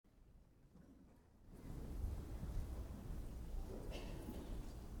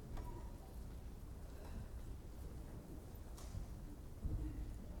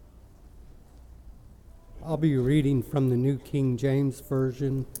I'll be reading from the New King James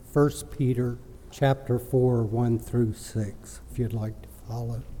Version, 1 Peter chapter 4, 1 through 6, if you'd like to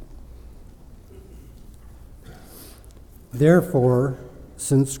follow. Therefore,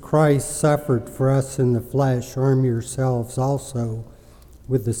 since Christ suffered for us in the flesh, arm yourselves also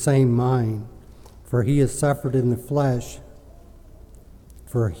with the same mind. For he has suffered in the flesh,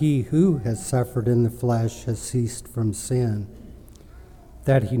 for he who has suffered in the flesh has ceased from sin,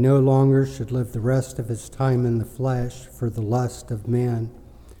 that he no longer should live the rest of his time in the flesh for the lust of men,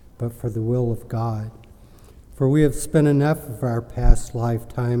 but for the will of God. For we have spent enough of our past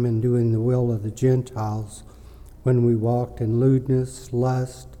lifetime in doing the will of the Gentiles, when we walked in lewdness,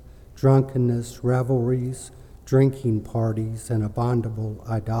 lust, drunkenness, revelries, drinking parties, and abominable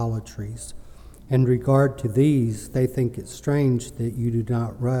idolatries. In regard to these, they think it strange that you do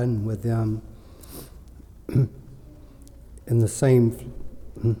not run with them in the same.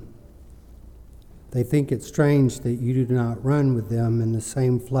 They think it strange that you do not run with them in the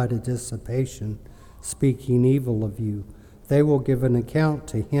same flood of dissipation, speaking evil of you. They will give an account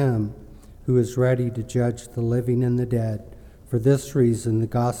to him who is ready to judge the living and the dead. For this reason the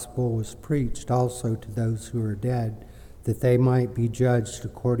gospel was preached also to those who are dead, that they might be judged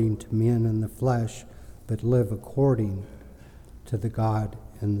according to men in the flesh, but live according to the God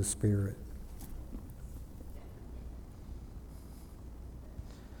in the Spirit.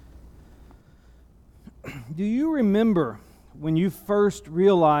 Do you remember when you first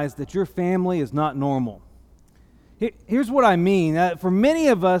realized that your family is not normal? Here's what I mean. For many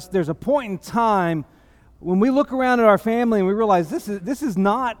of us, there's a point in time when we look around at our family and we realize this is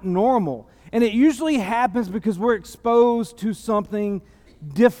not normal. And it usually happens because we're exposed to something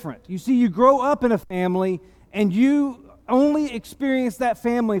different. You see, you grow up in a family and you only experience that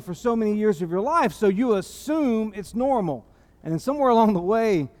family for so many years of your life, so you assume it's normal. And then somewhere along the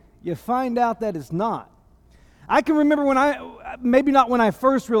way, you find out that it's not. I can remember maybe not when I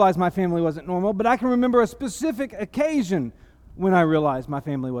first realized my family wasn't normal, but I can remember a specific occasion when I realized my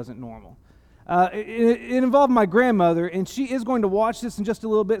family wasn't normal. It involved my grandmother, and she is going to watch this in just a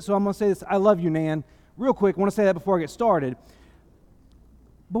little bit, so I'm going to say this. I love you, Nan. Real quick, I want to say that before I get started.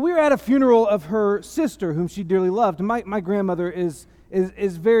 But we were at a funeral of her sister, whom she dearly loved. And my grandmother is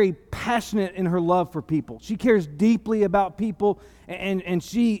very passionate in her love for people. She cares deeply about people, and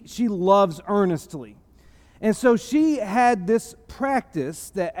she loves earnestly. And so she had this practice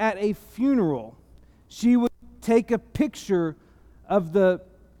that at a funeral, she would take a picture of the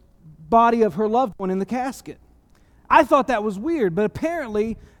body of her loved one in the casket. I thought that was weird, but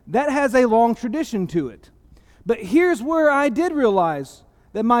apparently that has a long tradition to it. But here's where I did realize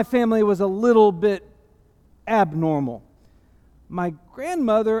that my family was a little bit abnormal. My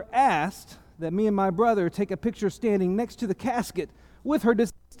grandmother asked that me and my brother take a picture standing next to the casket with her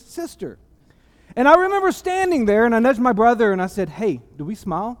deceased sister. And I remember standing there, and I nudged my brother, and I said, "Hey, do we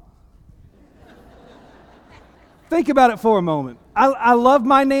smile?" Think about it for a moment. I love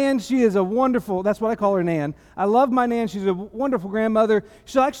my Nan. She is a wonderful, that's what I call her, Nan. I love my Nan. She's a wonderful grandmother.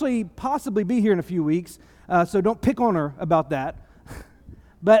 She'll actually possibly be here in a few weeks, so don't pick on her about that.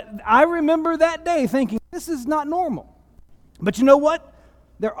 But I remember that day thinking, this is not normal. But you know what?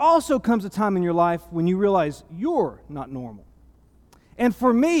 There also comes a time in your life when you realize you're not normal. And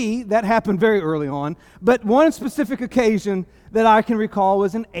for me, that happened very early on, but one specific occasion that I can recall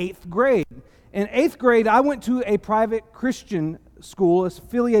was in 8th grade. In 8th grade, I went to a private Christian school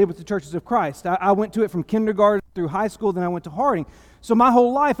affiliated with the Churches of Christ. I went to it from kindergarten through high school, then I went to Harding. So my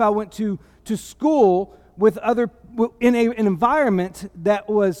whole life I went to school with in an environment that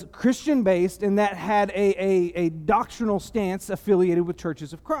was Christian-based and that had a doctrinal stance affiliated with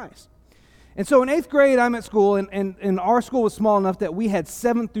Churches of Christ. And so in 8th grade, I'm at school, and our school was small enough that we had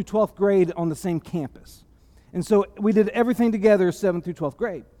 7th through 12th grade on the same campus. And so we did everything together 7th through 12th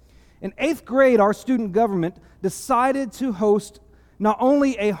grade. In 8th grade, our student government decided to host not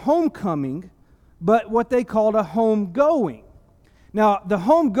only a homecoming, but what they called a homegoing. Now, the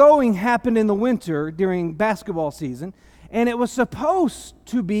homegoing happened in the winter during basketball season, and it was supposed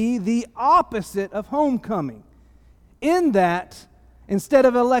to be the opposite of homecoming, in that instead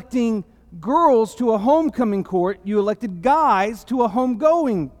of electing girls to a homecoming court, you elected guys to a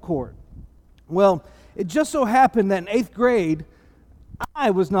homegoing court. Well, it just so happened that in 8th grade,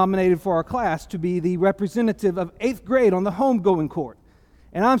 I was nominated for our class to be the representative of 8th grade on the homegoing court.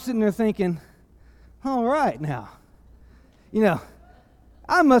 And I'm sitting there thinking, all right now,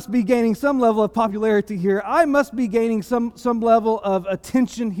 I must be gaining some level of popularity here. I must be gaining some level of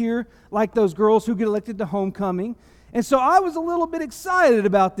attention here, like those girls who get elected to homecoming. And so I was a little bit excited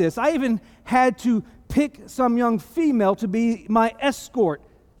about this. I even had to pick some young female to be my escort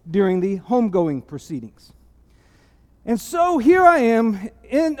during the homegoing proceedings. And so here I am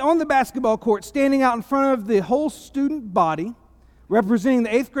on the basketball court, standing out in front of the whole student body, representing the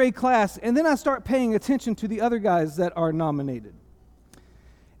 8th grade class, and then I start paying attention to the other guys that are nominated.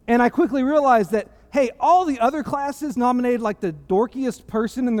 And I quickly realized that, hey, all the other classes nominated like the dorkiest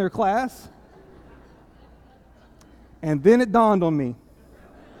person in their class. And then it dawned on me,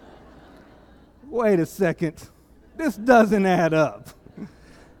 wait a second, this doesn't add up.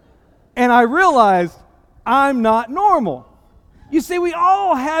 And I realized I'm not normal. You see, we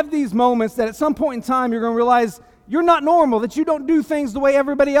all have these moments that at some point in time you're going to realize you're not normal, that you don't do things the way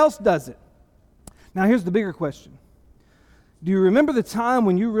everybody else does it. Now here's the bigger question. Do you remember the time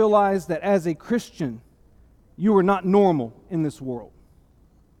when you realized that as a Christian, you were not normal in this world?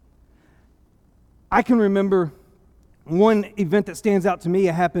 I can remember one event that stands out to me.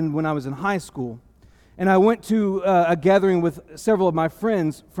 It happened when I was in high school. And I went to a gathering with several of my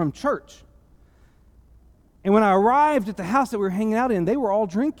friends from church. And when I arrived at the house that we were hanging out in, they were all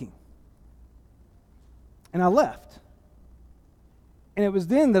drinking. And I left. And it was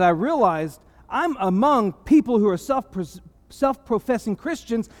then that I realized I'm among people who are self-professing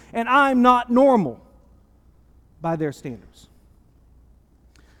Christians, and I'm not normal by their standards.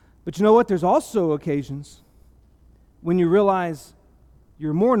 But you know what? There's also occasions when you realize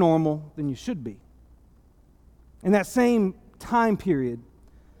you're more normal than you should be. In that same time period,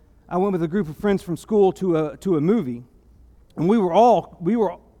 I went with a group of friends from school to a movie, and we were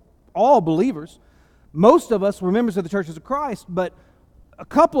all believers. Most of us were members of the Churches of Christ, but a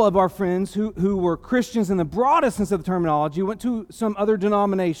couple of our friends who were Christians in the broadest sense of the terminology went to some other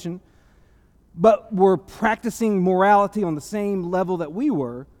denomination, but were practicing morality on the same level that we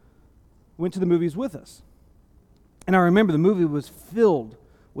went to the movies with us. And I remember the movie was filled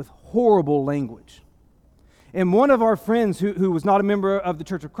with horrible language. And one of our friends who was not a member of the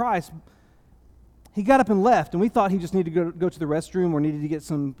Church of Christ, he got up and left, and we thought he just needed to go to the restroom or needed to get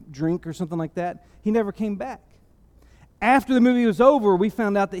some drink or something like that. He never came back. After the movie was over, we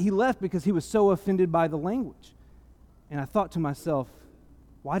found out that he left because he was so offended by the language. And I thought to myself,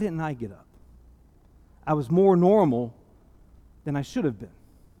 why didn't I get up? I was more normal than I should have been.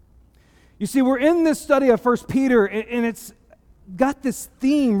 You see, we're in this study of 1 Peter, and it's got this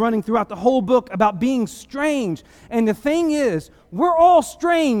theme running throughout the whole book about being strange. And the thing is, we're all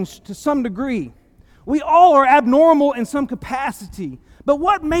strange to some degree. We all are abnormal in some capacity. But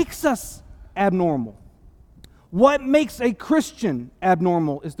what makes us abnormal? What makes a Christian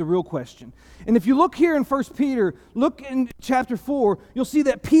abnormal is the real question. And if you look here in 1 Peter, look in chapter 4, you'll see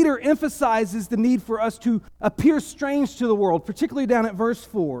that Peter emphasizes the need for us to appear strange to the world, particularly down at verse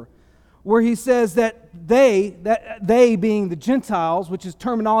 4. Where he says that they being the Gentiles, which is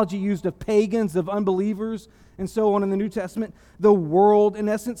terminology used of pagans, of unbelievers, and so on in the New Testament, the world in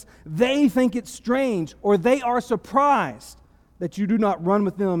essence, they think it's strange, or they are surprised that you do not run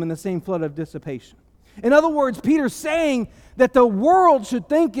with them in the same flood of dissipation. In other words, Peter's saying that the world should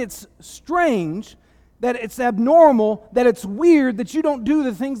think it's strange, that it's abnormal, that it's weird, that you don't do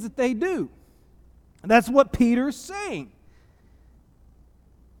the things that they do. That's what Peter's saying.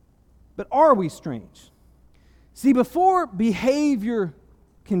 But are we strange? See, before behavior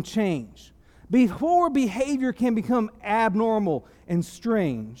can change, before behavior can become abnormal and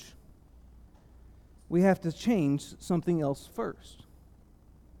strange, we have to change something else first.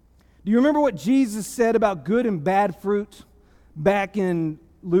 Do you remember what Jesus said about good and bad fruit back in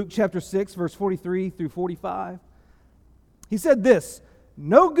Luke chapter 6, verse 43 through 45? He said this,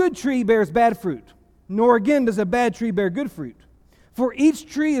 "No good tree bears bad fruit, nor again does a bad tree bear good fruit. For each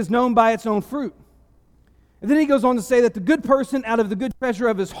tree is known by its own fruit." And then he goes on to say that the good person out of the good treasure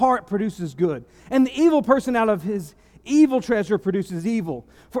of his heart produces good, and the evil person out of his evil treasure produces evil.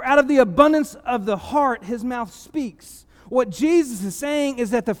 For out of the abundance of the heart his mouth speaks. What Jesus is saying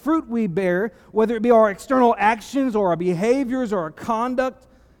is that the fruit we bear, whether it be our external actions or our behaviors or our conduct,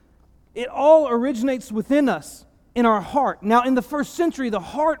 it all originates within us, in our heart. Now, in the first century, the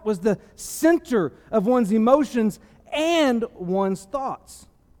heart was the center of one's emotions and one's thoughts.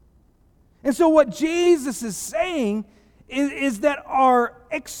 And so what Jesus is saying is that our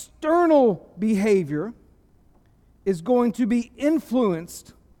external behavior is going to be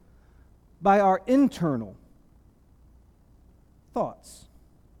influenced by our internal thoughts.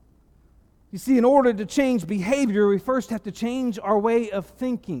 You see, in order to change behavior, we first have to change our way of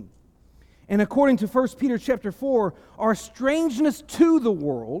thinking. And according to 1 Peter chapter 4, our strangeness to the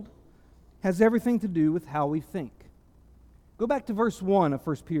world has everything to do with how we think. Go back to verse 1 of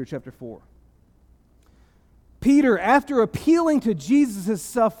 1 Peter chapter 4. Peter, after appealing to Jesus'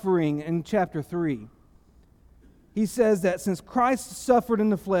 suffering in chapter 3, he says that since Christ suffered in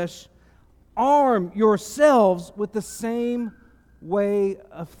the flesh, arm yourselves with the same way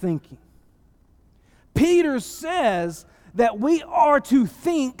of thinking. Peter says that we are to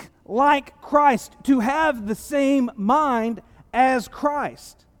think like Christ, to have the same mind as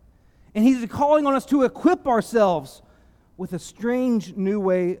Christ. And he's calling on us to equip ourselves with a strange new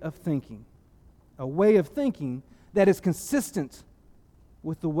way of thinking, a way of thinking that is consistent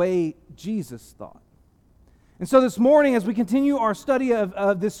with the way Jesus thought. And so this morning, as we continue our study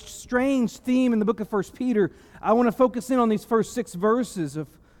of this strange theme in the book of 1 Peter, I want to focus in on these first 6 verses of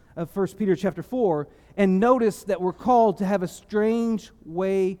 1 Peter chapter 4, and notice that we're called to have a strange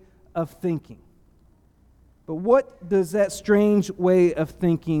way of thinking. But what does that strange way of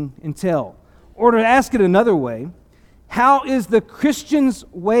thinking entail? Or to ask it another way, how is the Christian's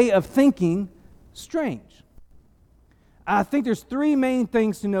way of thinking strange? I think there's 3 main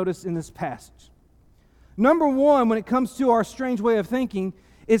things to notice in this passage. Number 1, when it comes to our strange way of thinking,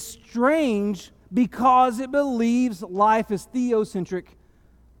 it's strange because it believes life is theocentric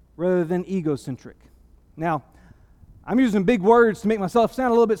rather than egocentric. Now, I'm using big words to make myself sound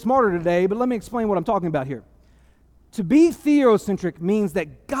a little bit smarter today, but let me explain what I'm talking about here. To be theocentric means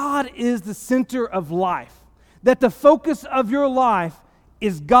that God is the center of life, that the focus of your life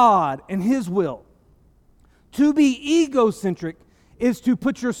is God and His will. To be egocentric is to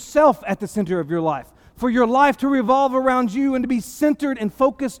put yourself at the center of your life, for your life to revolve around you and to be centered and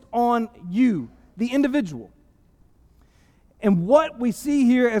focused on you, the individual. And what we see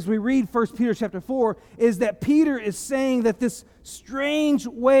here as we read 1 Peter chapter 4 is that Peter is saying that this strange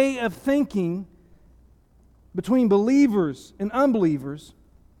way of thinking between believers and unbelievers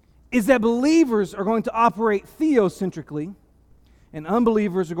is that believers are going to operate theocentrically and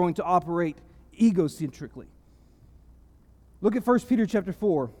unbelievers are going to operate egocentrically. Look at 1 Peter chapter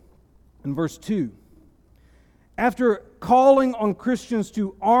 4 and verse 2. After calling on Christians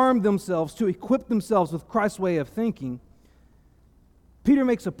to arm themselves, to equip themselves with Christ's way of thinking, Peter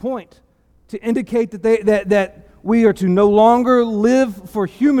makes a point to indicate that we are to no longer live for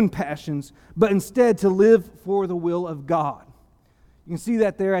human passions, but instead to live for the will of God. You can see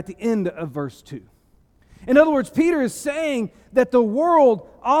that there at the end of verse 2. In other words, Peter is saying that the world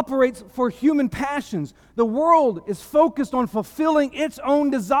operates for human passions. The world is focused on fulfilling its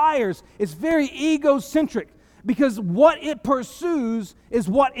own desires. It's very egocentric because what it pursues is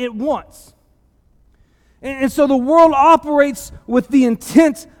what it wants. And so the world operates with the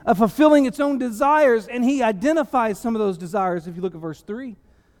intent of fulfilling its own desires, and he identifies some of those desires if you look at verse 3.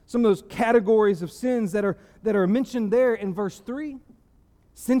 Some of those categories of sins that are mentioned there in verse 3.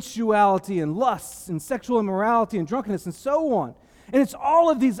 Sensuality and lusts and sexual immorality and drunkenness and so on. And it's all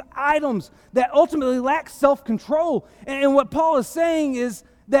of these items that ultimately lack self-control. And what Paul is saying is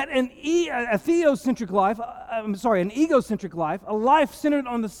that an egocentric life, a life centered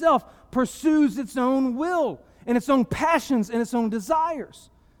on the self, pursues its own will and its own passions and its own desires.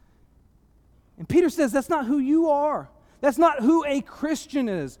 And Peter says that's not who you are. That's not who a Christian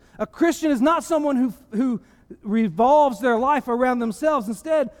is. A Christian is not someone who revolves their life around themselves.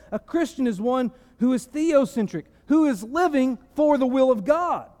 Instead, a Christian is one who is theocentric, who is living for the will of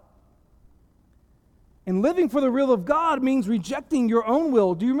God. And living for the will of God means rejecting your own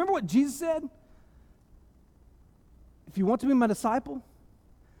will. Do you remember what Jesus said? If you want to be my disciple,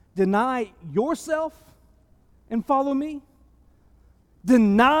 deny yourself and follow me.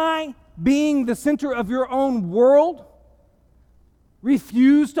 Deny being the center of your own world.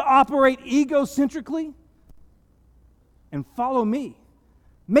 Refuse to operate egocentrically and follow me.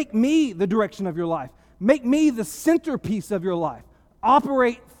 Make me the direction of your life. Make me the centerpiece of your life.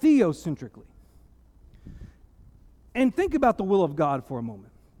 Operate theocentrically. And think about the will of God for a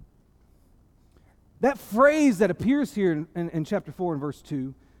moment. That phrase that appears here in chapter 4 and verse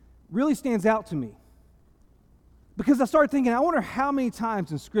 2 really stands out to me. Because I started thinking, I wonder how many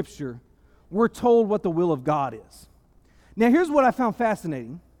times in Scripture we're told what the will of God is. Now, here's what I found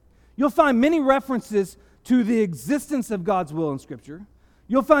fascinating. You'll find many references to the existence of God's will in Scripture.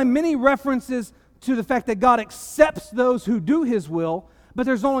 You'll find many references to the fact that God accepts those who do His will, but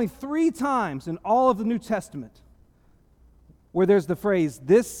there's only 3 times in all of the New Testament where there's the phrase,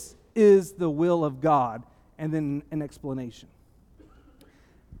 "This is the will of God," and then an explanation.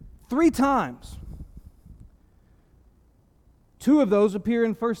 3 times. 2 of those appear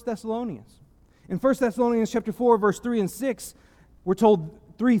in 1 Thessalonians. In 1 Thessalonians chapter 4, verse 3 and 6, we're told,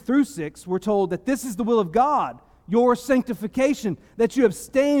 3 through 6, we're told that this is the will of God, your sanctification, that you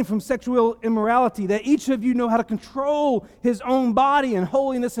abstain from sexual immorality, that each of you know how to control his own body in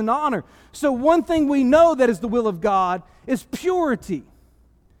holiness and honor. So one thing we know that is the will of God is purity.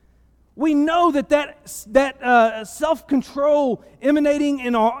 We know that self-control emanating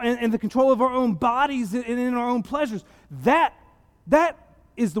in the control of our own bodies and in our own pleasures, that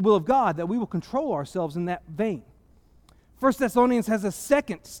is the will of God, that we will control ourselves in that vein. 1 Thessalonians has a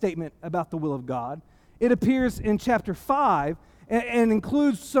second statement about the will of God. It appears in chapter 5 and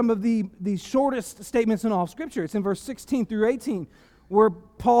includes some of the shortest statements in all of Scripture. It's in verse 16 through 18, where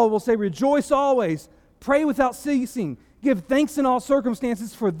Paul will say, "Rejoice always, pray without ceasing, give thanks in all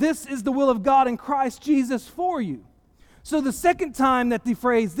circumstances, for this is the will of God in Christ Jesus for you." So the second time that the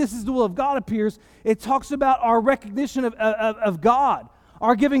phrase, "this is the will of God," appears, it talks about our recognition of God,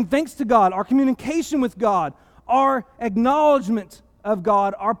 our giving thanks to God, our communication with God, our acknowledgement of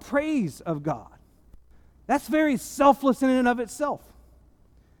God, our praise of God. That's very selfless in and of itself.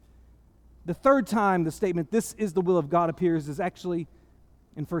 The third time the statement, "this is the will of God," appears is actually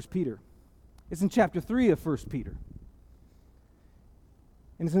in 1 Peter. It's in chapter 3 of 1 Peter.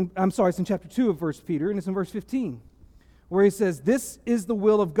 And it's in chapter 2 of 1 Peter, and it's in verse 15, where he says, "This is the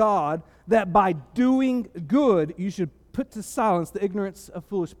will of God, that by doing good you should put to silence the ignorance of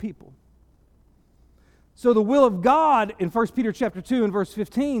foolish people." So the will of God in 1 Peter chapter 2 and verse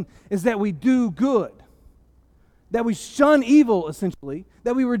 15 is that we do good, that we shun evil, essentially,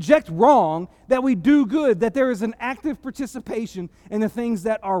 that we reject wrong, that we do good, that there is an active participation in the things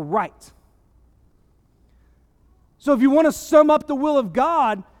that are right. So if you want to sum up the will of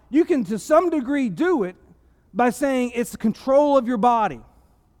God, you can to some degree do it by saying it's the control of your body.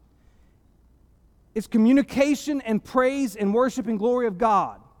 It's communication and praise and worship and glory of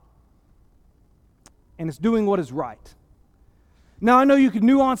God. And it's doing what is right. Now, I know you could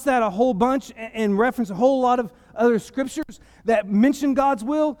nuance that a whole bunch and reference a whole lot of other scriptures that mention God's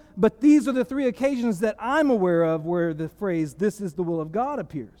will, but these are the three occasions that I'm aware of where the phrase, "this is the will of God,"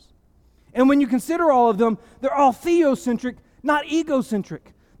 appears. And when you consider all of them, they're all theocentric, not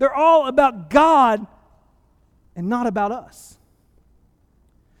egocentric. They're all about God and not about us.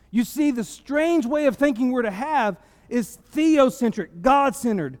 You see, the strange way of thinking we're to have is theocentric,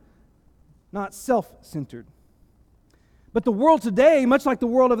 God-centered, not self-centered. But the world today, much like the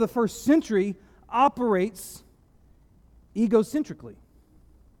world of the first century, operates egocentrically.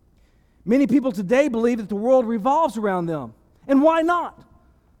 Many people today believe that the world revolves around them. And why not?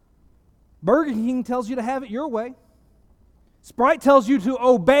 Burger King tells you to have it your way. Sprite tells you to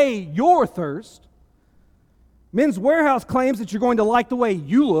obey your thirst. Men's Warehouse claims that you're going to like the way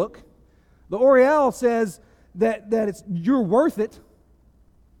you look. The L'Oreal says that you're worth it.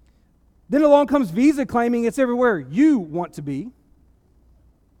 Then along comes Visa claiming it's everywhere you want to be.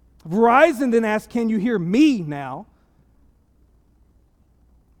 Verizon then asks, "Can you hear me now?"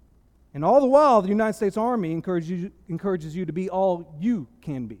 And all the while, the United States Army encourages you to be all you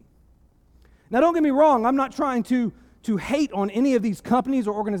can be. Now, don't get me wrong. I'm not trying to hate on any of these companies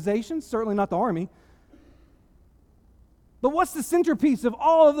or organizations, certainly not the Army. But what's the centerpiece of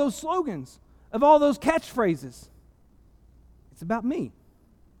all of those slogans, of all those catchphrases? It's about me.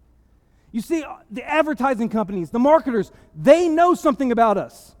 You see, the advertising companies, the marketers, they know something about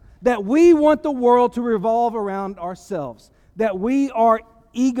us, that we want the world to revolve around ourselves, that we are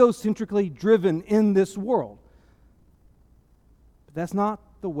egocentrically driven in this world. But that's not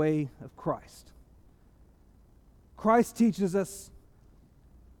the way of Christ. Christ teaches us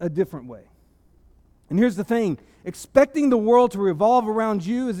a different way. And here's the thing, expecting the world to revolve around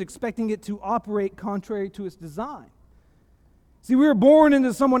you is expecting it to operate contrary to its design. See, we were born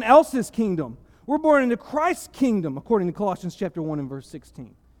into someone else's kingdom. We're born into Christ's kingdom, according to Colossians chapter 1 and verse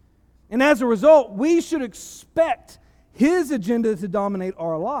 16. And as a result, we should expect His agenda to dominate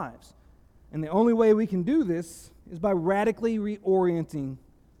our lives. And the only way we can do this is by radically reorienting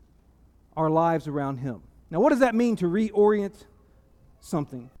our lives around Him. Now, what does that mean to reorient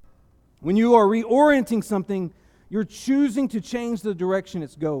something? When you are reorienting something, you're choosing to change the direction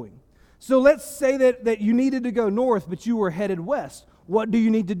it's going. So let's say that you needed to go north, but you were headed west. What do you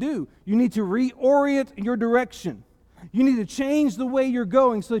need to do? You need to reorient your direction. You need to change the way you're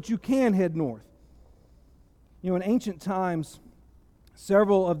going so that you can head north. You know, in ancient times,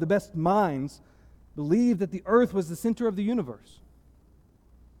 several of the best minds believed that the earth was the center of the universe.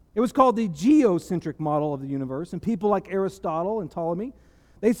 It was called the geocentric model of the universe, and people like Aristotle and Ptolemy,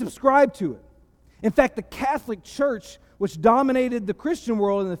 they subscribed to it. In fact, the Catholic Church, which dominated the Christian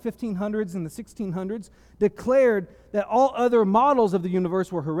world in the 1500s and the 1600s, declared that all other models of the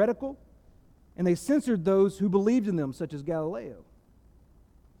universe were heretical, and they censored those who believed in them, such as Galileo.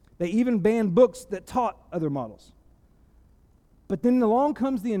 They even banned books that taught other models. But then along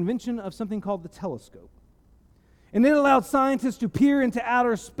comes the invention of something called the telescope. And it allowed scientists to peer into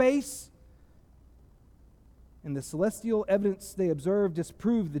outer space And the celestial evidence they observed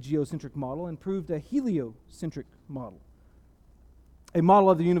disproved the geocentric model and proved a heliocentric model, a model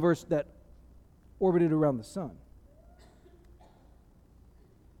of the universe that orbited around the sun.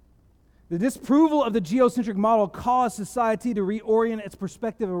 The disapproval of the geocentric model caused society to reorient its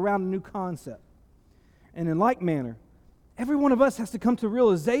perspective around a new concept. And in like manner, every one of us has to come to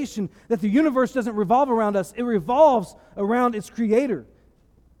realization that the universe doesn't revolve around us, it revolves around its creator.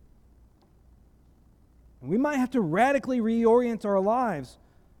 And we might have to radically reorient our lives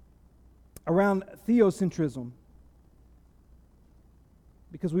around theocentrism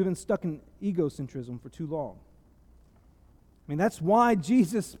because we've been stuck in egocentrism for too long. I mean, that's why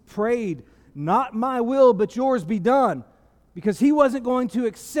Jesus prayed, "Not my will, but yours be done," because he wasn't going to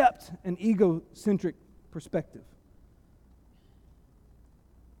accept an egocentric perspective.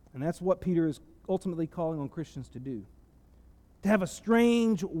 And that's what Peter is ultimately calling on Christians to do. To have a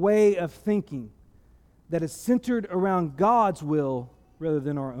strange way of thinking that is centered around God's will rather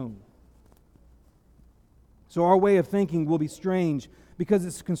than our own. So our way of thinking will be strange because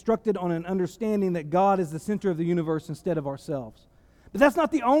it's constructed on an understanding that God is the center of the universe instead of ourselves. But that's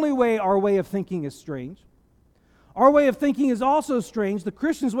not the only way our way of thinking is strange. Our way of thinking is also strange. The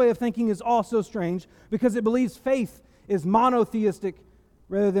Christian's way of thinking is also strange because it believes faith is monotheistic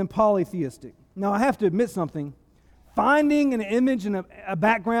rather than polytheistic. Now, I have to admit something. Finding an image and a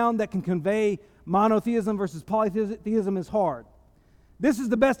background that can convey monotheism versus polytheism is hard. This is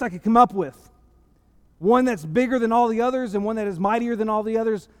the best I could come up with. One that's bigger than all the others and one that is mightier than all the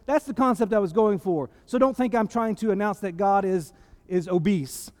others. That's the concept I was going for. So don't think I'm trying to announce that God is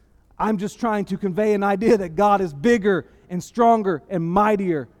obese. I'm just trying to convey an idea that God is bigger and stronger and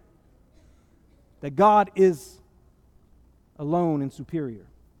mightier. That God is alone and superior.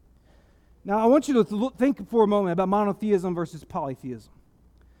 Now, I want you to think for a moment about monotheism versus polytheism.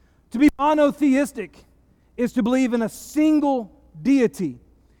 To be monotheistic is to believe in a single deity,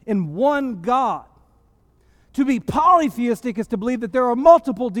 in one God. To be polytheistic is to believe that there are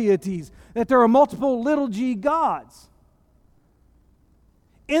multiple deities, that there are multiple little g gods.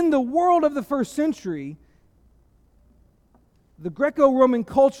 In the world of the first century, the Greco-Roman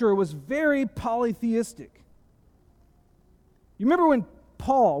culture was very polytheistic. You remember when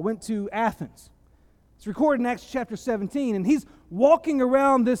Paul went to Athens? It's recorded in Acts chapter 17, and he's walking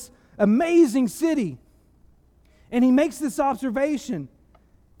around this amazing city, and he makes this observation.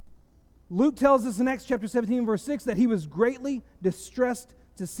 Luke tells us in Acts chapter 17, verse 6, that he was greatly distressed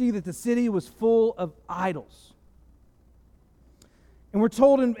to see that the city was full of idols. And we're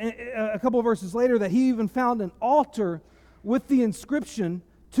told in a couple of verses later that he even found an altar with the inscription,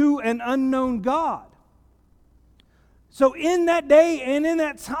 "To an unknown God." So in that day and in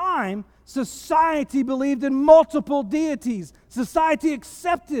that time, society believed in multiple deities. Society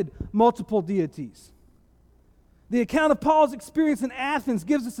accepted multiple deities. The account of Paul's experience in Athens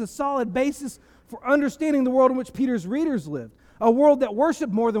gives us a solid basis for understanding the world in which Peter's readers lived. A world that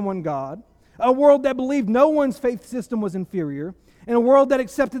worshiped more than one God, a world that believed no one's faith system was inferior, and a world that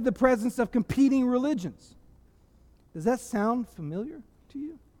accepted the presence of competing religions. Does that sound familiar to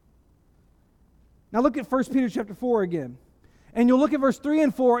you? Now look at 1 Peter chapter 4 again. And you'll look at verse 3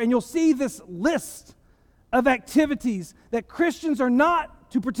 and 4, and you'll see this list of activities that Christians are not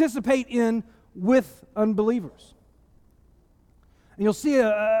to participate in with unbelievers. And you'll see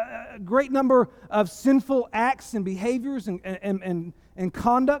a great number of sinful acts and behaviors and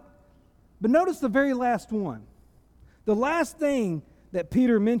conduct. But notice the very last one. The last thing that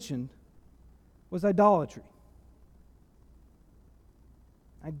Peter mentioned was idolatry.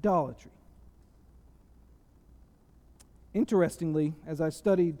 Idolatry. Interestingly, as I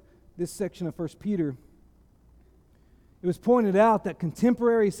studied this section of 1 Peter, it was pointed out that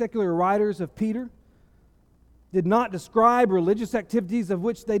contemporary secular writers of Peter did not describe religious activities of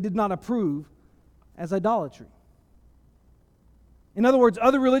which they did not approve as idolatry. In other words,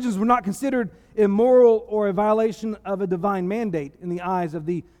 other religions were not considered immoral or a violation of a divine mandate in the eyes of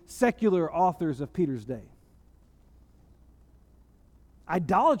the secular authors of Peter's day.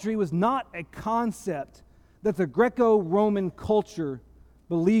 Idolatry was not a concept that the Greco-Roman culture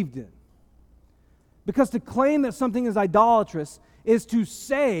believed in. Because to claim that something is idolatrous is to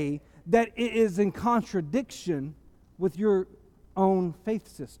say that it is in contradiction with your own faith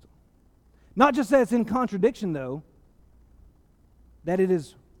system. Not just that it's in contradiction, though, that it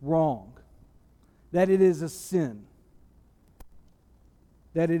is wrong, that it is a sin,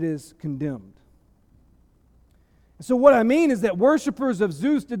 that it is condemned. So what I mean is that worshipers of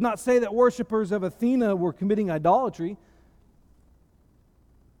Zeus did not say that worshipers of Athena were committing idolatry.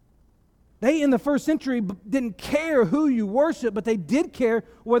 They, in the first century, didn't care who you worship, but they did care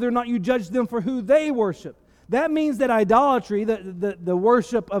whether or not you judged them for who they worship. That means that idolatry, the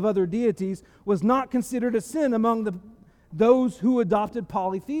worship of other deities, was not considered a sin among those who adopted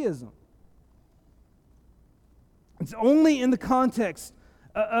polytheism. It's only in the context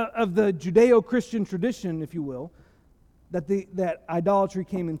of the Judeo-Christian tradition, if you will, that idolatry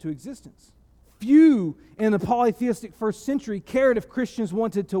came into existence. Few in the polytheistic first century cared if Christians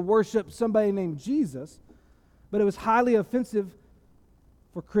wanted to worship somebody named Jesus, but it was highly offensive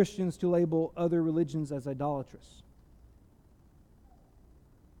for Christians to label other religions as idolatrous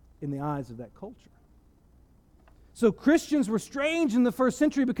in the eyes of that culture. So Christians were strange in the first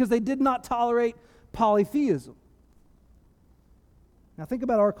century because they did not tolerate polytheism. Now think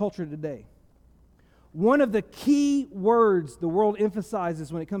about our culture today. One of the key words the world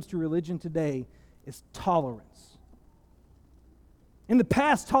emphasizes when it comes to religion today is tolerance. In the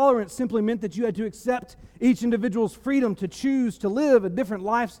past, tolerance simply meant that you had to accept each individual's freedom to choose to live a different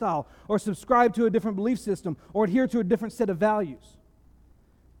lifestyle or subscribe to a different belief system or adhere to a different set of values.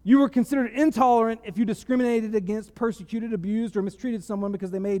 You were considered intolerant if you discriminated against, persecuted, abused, or mistreated someone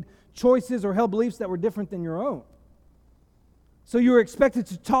because they made choices or held beliefs that were different than your own. So you were expected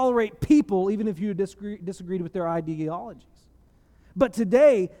to tolerate people even if you disagreed with their ideologies. But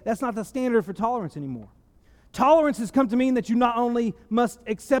today, that's not the standard for tolerance anymore. Tolerance has come to mean that you not only must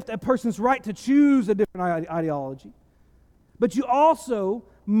accept a person's right to choose a different ideology, but you also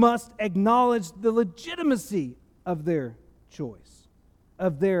must acknowledge the legitimacy of their choice,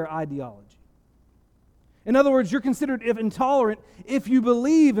 of their ideology. In other words, you're considered intolerant if you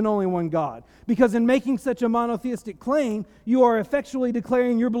believe in only one God, because in making such a monotheistic claim, you are effectually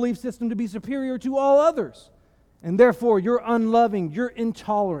declaring your belief system to be superior to all others, and therefore you're unloving, you're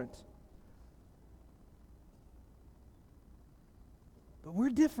intolerant. But we're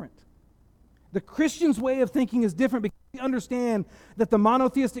different. The Christian's way of thinking is different because we understand that the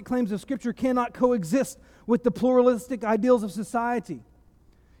monotheistic claims of Scripture cannot coexist with the pluralistic ideals of society.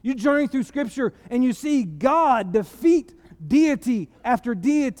 You journey through Scripture and you see God defeat deity after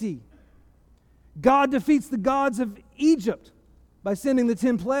deity. God defeats the gods of Egypt by sending the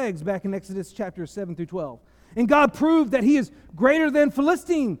 10 plagues back in Exodus chapters 7 through 12. And God proved that He is greater than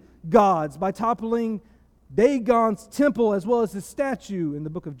Philistine gods by toppling Dagon's temple as well as his statue in the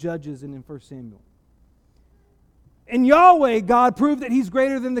book of Judges and in 1 Samuel. In Yahweh, God proved that He's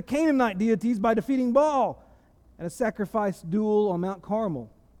greater than the Canaanite deities by defeating Baal at a sacrifice duel on Mount Carmel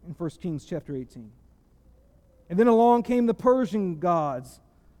in 1 Kings chapter 18. And then along came the Persian gods,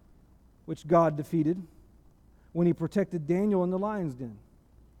 which God defeated when He protected Daniel in the lion's den.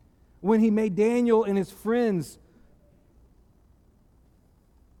 When He made Daniel and his friends,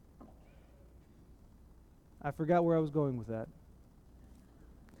 I forgot where I was going with that.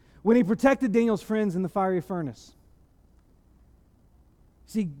 When He protected Daniel's friends in the fiery furnace.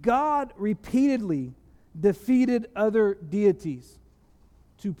 See, God repeatedly defeated other deities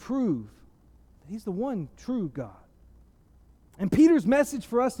to prove that He's the one true God. And Peter's message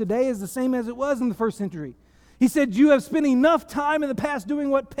for us today is the same as it was in the first century. He said, you have spent enough time in the past doing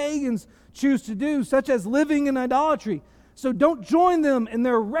what pagans choose to do, such as living in idolatry. So don't join them in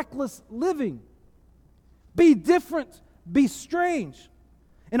their reckless living. Be different. Be strange.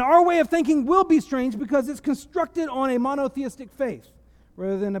 And our way of thinking will be strange because it's constructed on a monotheistic faith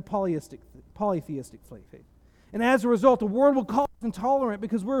rather than a polytheistic faith. And as a result, the world will call us intolerant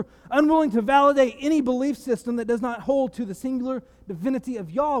because we're unwilling to validate any belief system that does not hold to the singular divinity of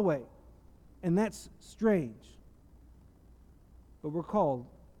Yahweh. And that's strange. But we're called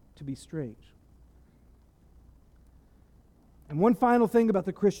to be strange. And one final thing about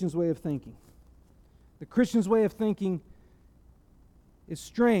the Christian's way of thinking. The Christian's way of thinking is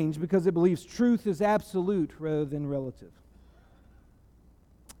strange because it believes truth is absolute rather than relative.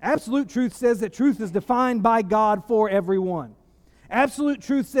 Absolute truth says that truth is defined by God for everyone. Absolute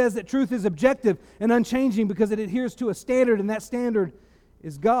truth says that truth is objective and unchanging because it adheres to a standard, and that standard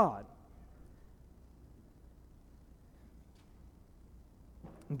is God.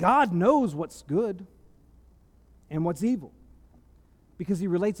 God knows what's good and what's evil because He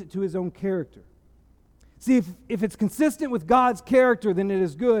relates it to His own character. See, if it's consistent with God's character, then it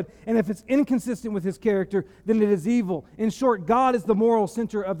is good. And if it's inconsistent with His character, then it is evil. In short, God is the moral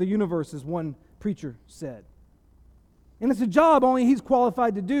center of the universe, as one preacher said. And it's a job only He's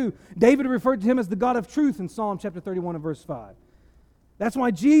qualified to do. David referred to Him as the God of truth in Psalm chapter 31 and verse 5. That's why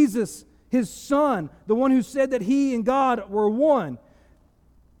Jesus, His Son, the one who said that He and God were one,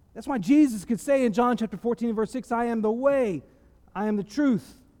 that's why Jesus could say in John chapter 14 and verse 6, I am the way, I am the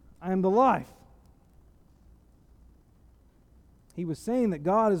truth, I am the life. He was saying that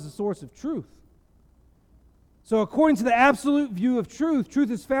God is the source of truth. So according to the absolute view of truth, truth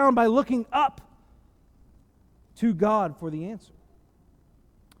is found by looking up. to God for the answer.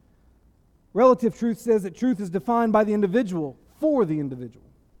 Relative truth says that truth is defined by the individual for the individual.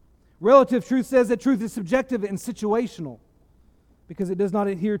 Relative truth says that truth is subjective and situational because it does not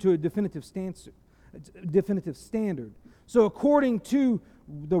adhere to a definitive standard. So according to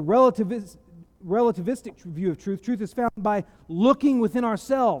the relativistic view of truth, truth is found by looking within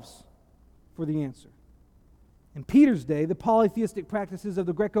ourselves for the answer. In Peter's day, the polytheistic practices of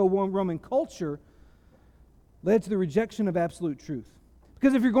the Greco-Roman culture led to the rejection of absolute truth.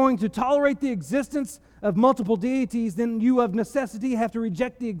 Because if you're going to tolerate the existence of multiple deities, then you of necessity have to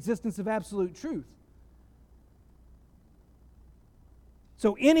reject the existence of absolute truth.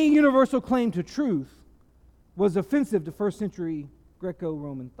 So any universal claim to truth was offensive to first century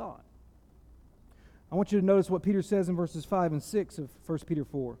Greco-Roman thought. I want you to notice what Peter says in verses 5 and 6 of 1 Peter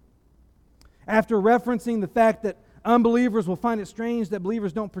 4. After referencing the fact that unbelievers will find it strange that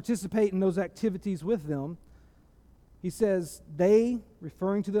believers don't participate in those activities with them, he says, they,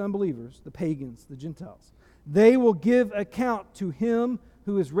 referring to the unbelievers, the pagans, the Gentiles, they will give account to him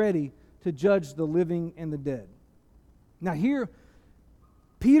who is ready to judge the living and the dead. Now here,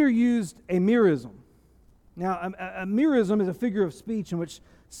 Peter used a merism. Now, a merism is a figure of speech in which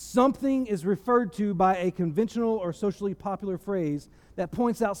something is referred to by a conventional or socially popular phrase that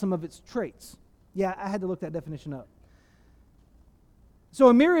points out some of its traits. Yeah, I had to look that definition up. So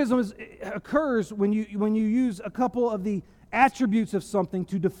a merism occurs when you use a couple of the attributes of something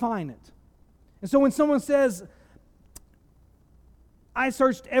to define it. And so when someone says, I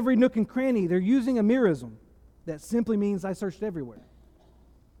searched every nook and cranny, they're using a merism that simply means I searched everywhere.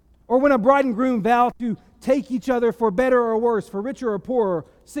 Or when a bride and groom vow to take each other for better or worse, for richer or poorer,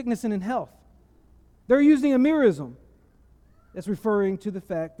 sickness and in health, they're using a merism that's referring to the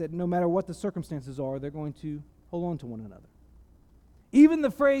fact that no matter what the circumstances are, they're going to hold on to one another. Even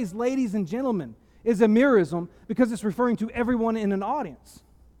the phrase ladies and gentlemen is a merism because it's referring to everyone in an audience.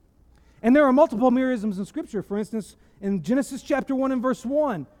 And there are multiple merisms in Scripture. For instance, in Genesis chapter 1 and verse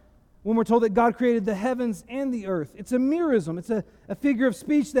 1, when we're told that God created the heavens and the earth, it's a merism. It's a figure of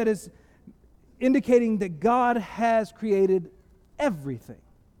speech that is indicating that God has created everything.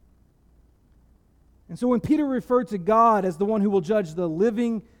 And so when Peter referred to God as the one who will judge the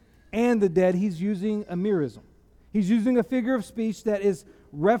living and the dead, he's using a merism. He's using a figure of speech that is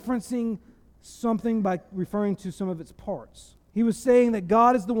referencing something by referring to some of its parts. He was saying that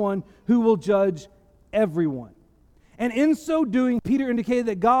God is the one who will judge everyone. And in so doing, Peter indicated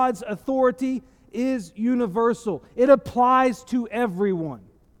that God's authority is universal. It applies to everyone.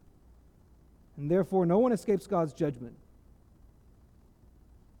 And therefore, no one escapes God's judgment.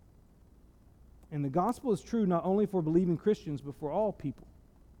 And the gospel is true not only for believing Christians, but for all people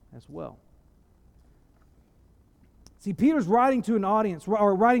as well. See, Peter's writing to an audience,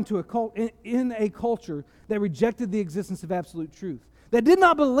 or writing to a cult in a culture that rejected the existence of absolute truth, that did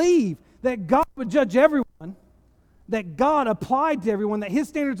not believe that God would judge everyone, that God applied to everyone, that His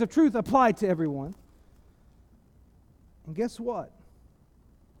standards of truth applied to everyone. And guess what?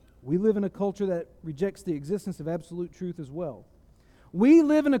 We live in a culture that rejects the existence of absolute truth as well. We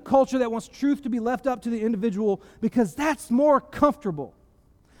live in a culture that wants truth to be left up to the individual because that's more comfortable.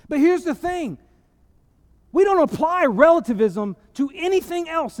 But here's the thing. We don't apply relativism to anything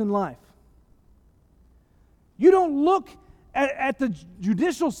else in life. You don't look at the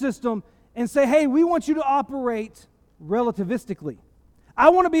judicial system and say, hey, we want you to operate relativistically. I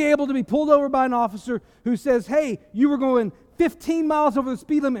want to be able to be pulled over by an officer who says, hey, you were going 15 miles over the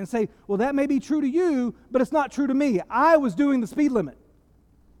speed limit, and say, well, that may be true to you, but it's not true to me. I was doing the speed limit.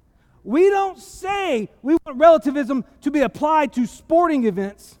 We don't say we want relativism to be applied to sporting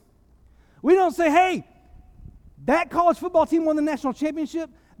events. We don't say, hey, that college football team won the national championship.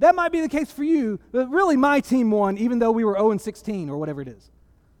 That might be the case for you, but really my team won even though we were 0-16 or whatever it is.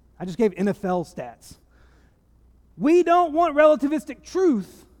 I just gave NFL stats. We don't want relativistic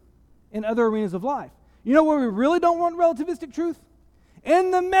truth in other arenas of life. You know where we really don't want relativistic truth?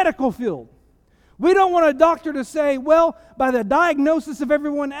 In the medical field. We don't want a doctor to say, well, by the diagnosis of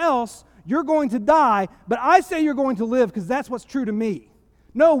everyone else, you're going to die, but I say you're going to live because that's what's true to me.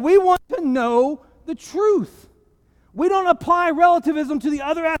 No, we want to know the truth. We don't apply relativism to the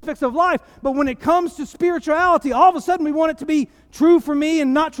other aspects of life, but when it comes to spirituality, all of a sudden we want it to be true for me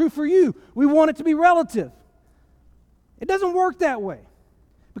and not true for you. We want it to be relative. It doesn't work that way.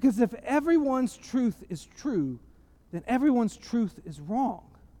 Because if everyone's truth is true, then everyone's truth is wrong.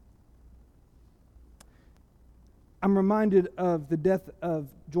 I'm reminded of the death of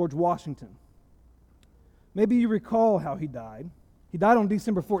George Washington. Maybe you recall how he died. He died on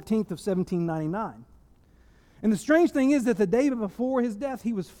December 14th of 1799. And the strange thing is that the day before his death,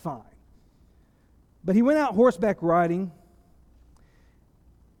 he was fine. But he went out horseback riding,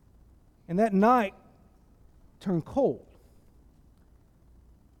 and that night turned cold.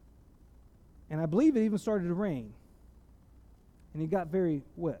 And I believe it even started to rain. And he got very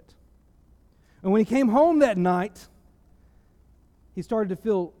wet. And when he came home that night, he started to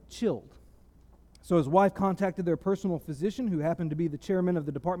feel chilled. So his wife contacted their personal physician, who happened to be the chairman of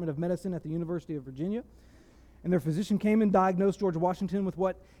the Department of Medicine at the University of Virginia. And their physician came and diagnosed George Washington with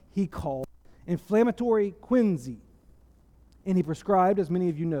what he called inflammatory quinsy. And he prescribed, as many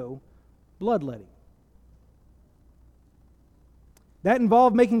of you know, bloodletting. That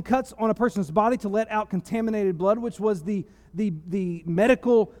involved making cuts on a person's body to let out contaminated blood, which was the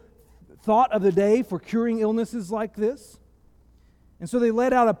medical thought of the day for curing illnesses like this. And so they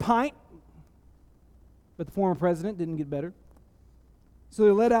let out a pint, but the former president didn't get better. So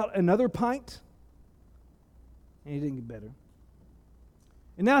they let out another pint, and he didn't get better.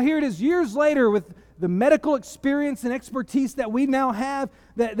 And now here it is years later with the medical experience and expertise that we now have,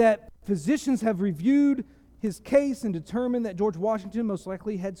 that physicians have reviewed his case and determined that George Washington most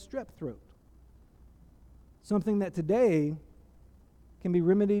likely had strep throat. Something that today can be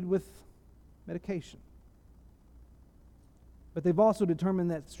remedied with medication. But they've also determined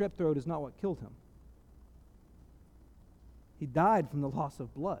that strep throat is not what killed him. He died from the loss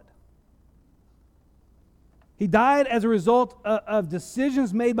of blood. He died as a result of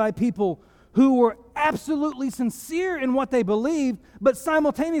decisions made by people who were absolutely sincere in what they believed, but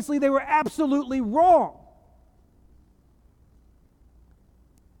simultaneously they were absolutely wrong.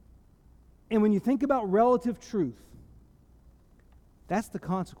 And when you think about relative truth, that's the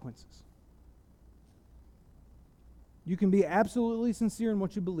consequences. You can be absolutely sincere in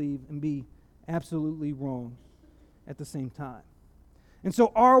what you believe and be absolutely wrong at the same time. And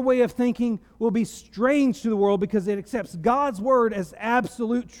so our way of thinking will be strange to the world because it accepts God's word as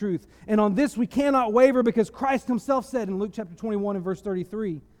absolute truth. And on this we cannot waver because Christ himself said in Luke chapter 21 and verse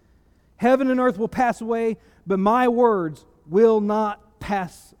 33, "Heaven and earth will pass away, but my words will not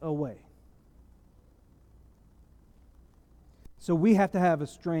pass away." So we have to have a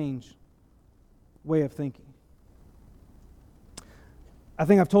strange way of thinking. I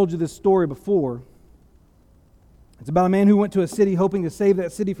think I've told you this story before. It's about a man who went to a city hoping to save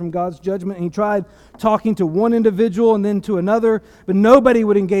that city from God's judgment, and he tried talking to one individual and then to another, but nobody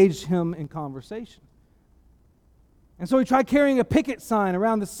would engage him in conversation. And so he tried carrying a picket sign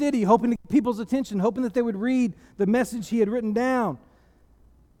around the city, hoping to get people's attention, hoping that they would read the message he had written down.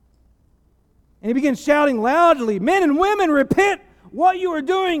 And he began shouting loudly, "Men and women, repent! What you are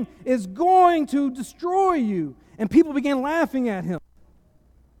doing is going to destroy you." And people began laughing at him.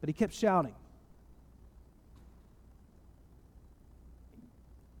 But he kept shouting.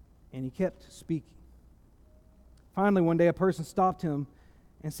 And he kept speaking. Finally, one day a person stopped him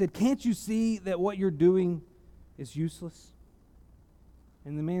and said, "Can't you see that what you're doing is useless?"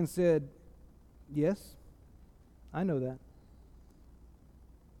 And the man said, "Yes, I know that."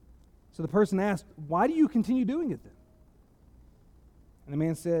 So the person asked, "Why do you continue doing it then?" And the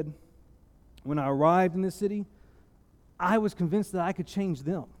man said, "When I arrived in this city, I was convinced that I could change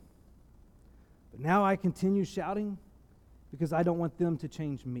them. But now I continue shouting because I don't want them to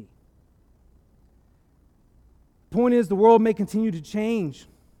change me." The point is, the world may continue to change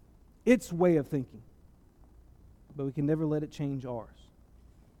its way of thinking, but we can never let it change ours.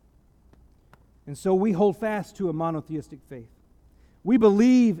 And so we hold fast to a monotheistic faith. We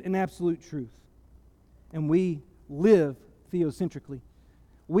believe in absolute truth, and we live theocentrically.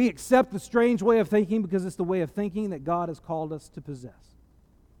 We accept the strange way of thinking because it's the way of thinking that God has called us to possess.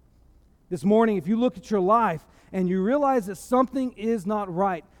 This morning, if you look at your life and you realize that something is not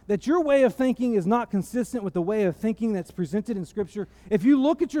right, that your way of thinking is not consistent with the way of thinking that's presented in Scripture, if you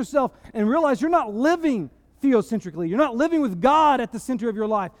look at yourself and realize you're not living theocentrically, you're not living with God at the center of your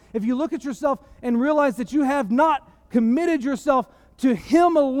life, if you look at yourself and realize that you have not committed yourself to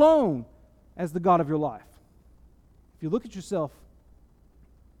Him alone as the God of your life, if you look at yourself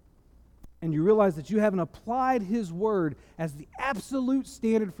and you realize that you haven't applied His Word as the absolute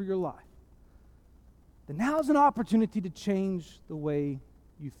standard for your life, then now's an opportunity to change the way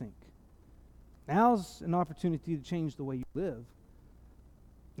you think. Now's an opportunity to change the way you live.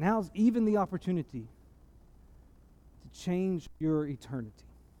 Now's even the opportunity to change your eternity.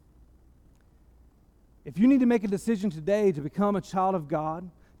 If you need to make a decision today to become a child of God,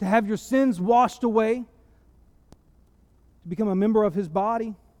 to have your sins washed away, to become a member of His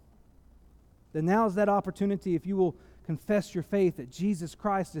body, then now is that opportunity. If you will confess your faith that Jesus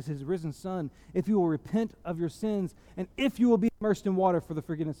Christ is His risen Son, if you will repent of your sins, and if you will be immersed in water for the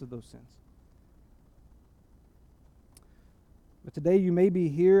forgiveness of those sins. But today you may be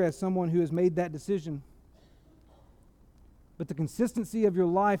here as someone who has made that decision, but the consistency of your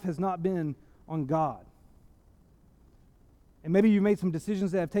life has not been on God. And maybe you made some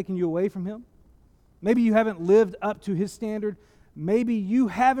decisions that have taken you away from Him. Maybe you haven't lived up to His standard. Maybe you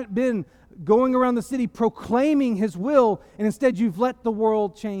haven't been going around the city proclaiming His will, and instead you've let the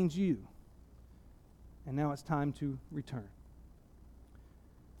world change you. And now it's time to return.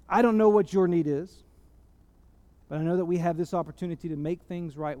 I don't know what your need is, but I know that we have this opportunity to make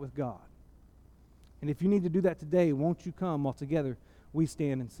things right with God. And if you need to do that today, won't you come while together we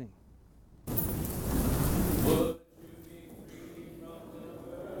stand and sing?